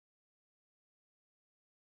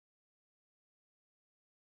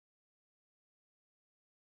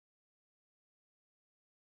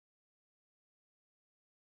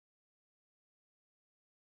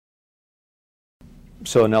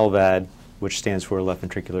So an LVAD, which stands for left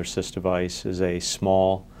ventricular assist device, is a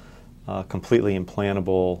small, completely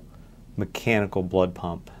implantable mechanical blood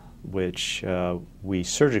pump, which we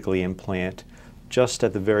surgically implant just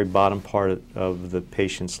at the very bottom part of the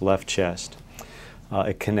patient's left chest.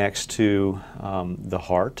 It connects to the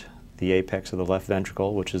heart, the apex of the left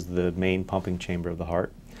ventricle, which is the main pumping chamber of the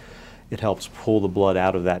heart. It helps pull the blood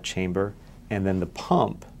out of that chamber, and then the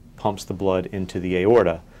pump pumps the blood into the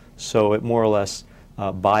aorta. So it more or less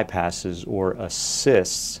bypasses or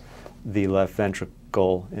assists the left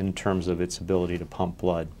ventricle in terms of its ability to pump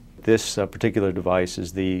blood. This particular device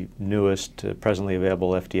is the newest presently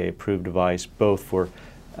available FDA-approved device, both for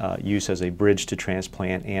use as a bridge to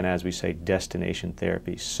transplant and, as we say, destination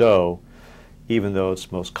therapy. So even though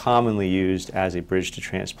it's most commonly used as a bridge to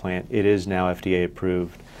transplant, it is now FDA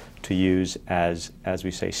approved to use as we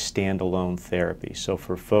say, standalone therapy. So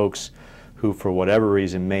for folks who, for whatever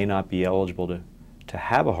reason, may not be eligible to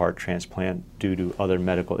have a heart transplant due to other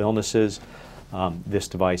medical illnesses, this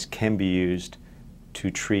device can be used to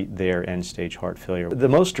treat their end-stage heart failure. The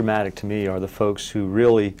most dramatic to me are the folks who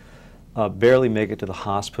really barely make it to the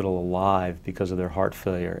hospital alive because of their heart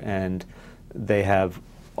failure, and they're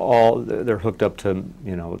hooked up to,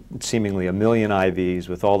 you know, seemingly a million IVs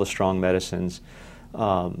with all the strong medicines,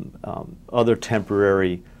 other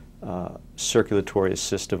temporary circulatory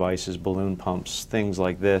assist devices, balloon pumps, things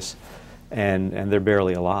like this, and they're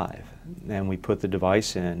barely alive. And we put the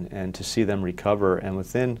device in, and to see them recover, and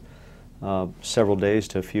within several days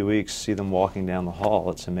to a few weeks, see them walking down the hall,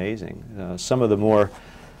 it's amazing. Some of the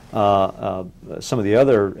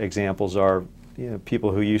other examples are, you know,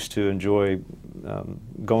 people who used to enjoy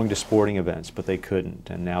going to sporting events, but they couldn't,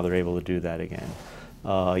 and now they're able to do that again.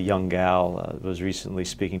 A young gal was recently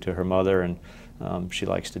speaking to her mother, and she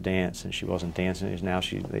likes to dance, and she wasn't dancing. Now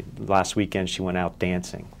last weekend she went out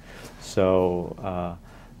dancing. So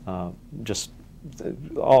just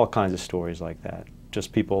all kinds of stories like that.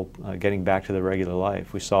 Just people getting back to their regular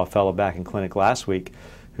life. We saw a fellow back in clinic last week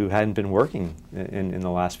who hadn't been working in the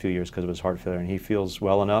last few years because of his heart failure, and he feels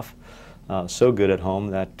well enough, so good at home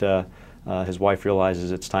that his wife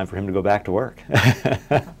realizes it's time for him to go back to work.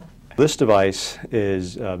 This device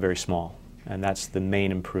is very small, and that's the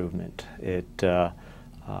main improvement. It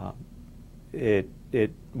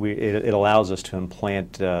allows us to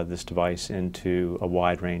implant this device into a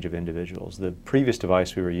wide range of individuals. The previous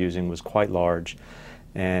device we were using was quite large,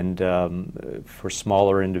 and for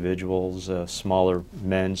smaller individuals, smaller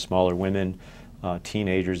men, smaller women,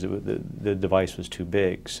 teenagers, the device was too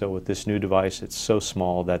big. So with this new device, it's so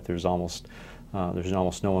small that there's almost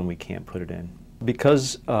no one we can't put it in.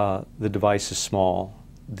 Because the device is small,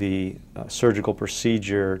 the surgical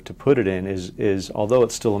procedure to put it in is although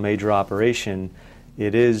it's still a major operation,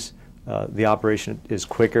 the operation is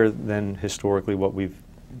quicker than historically what we've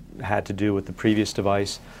had to do with the previous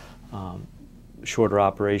device. Shorter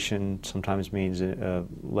operation sometimes means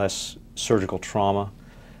less surgical trauma,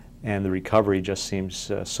 and the recovery just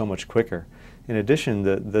seems so much quicker. In addition,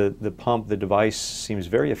 the device seems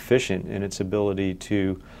very efficient in its ability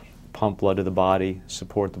to pump blood to the body,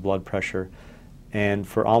 support the blood pressure, and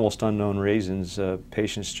for almost unknown reasons,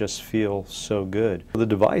 patients just feel so good. The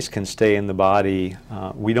device can stay in the body,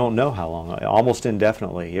 we don't know how long, almost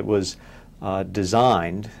indefinitely. It was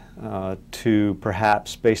designed to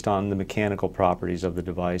perhaps, based on the mechanical properties of the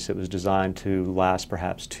device, it was designed to last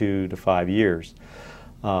perhaps 2 to 5 years,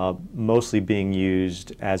 mostly being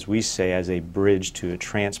used, as we say, as a bridge to a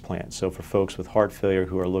transplant. So for folks with heart failure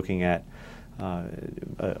who are looking at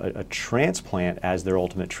a transplant as their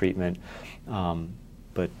ultimate treatment,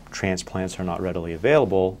 but transplants are not readily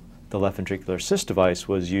available, the left ventricular assist device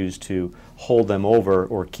was used to hold them over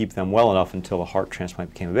or keep them well enough until a heart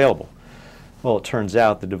transplant became available. Well, it turns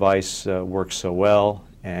out the device works so well,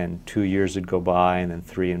 and 2 years would go by, and then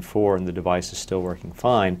 3 and 4, and the device is still working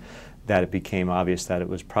fine, that it became obvious that it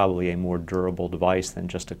was probably a more durable device than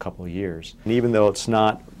just a couple of years. And even though it's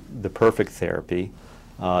not the perfect therapy,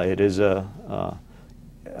 it's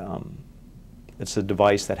a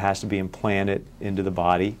device that has to be implanted into the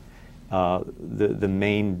body. The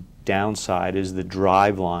main downside is the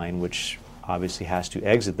drive line, which obviously has to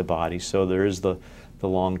exit the body, so there is the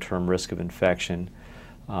long-term risk of infection.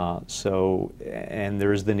 And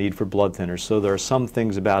there is the need for blood thinners. So there are some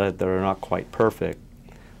things about it that are not quite perfect,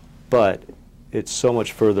 but it's so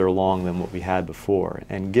much further along than what we had before.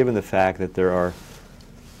 And given the fact that there are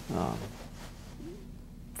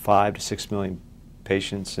 5 to 6 million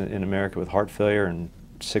patients in America with heart failure, and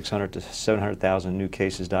 600 to 700,000 new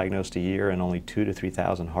cases diagnosed a year, and only 2 to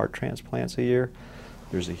 3,000 heart transplants a year,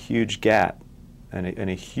 there's a huge gap and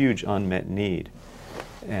a huge unmet need.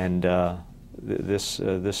 And this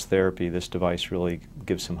therapy, this device really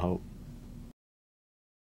gives some hope.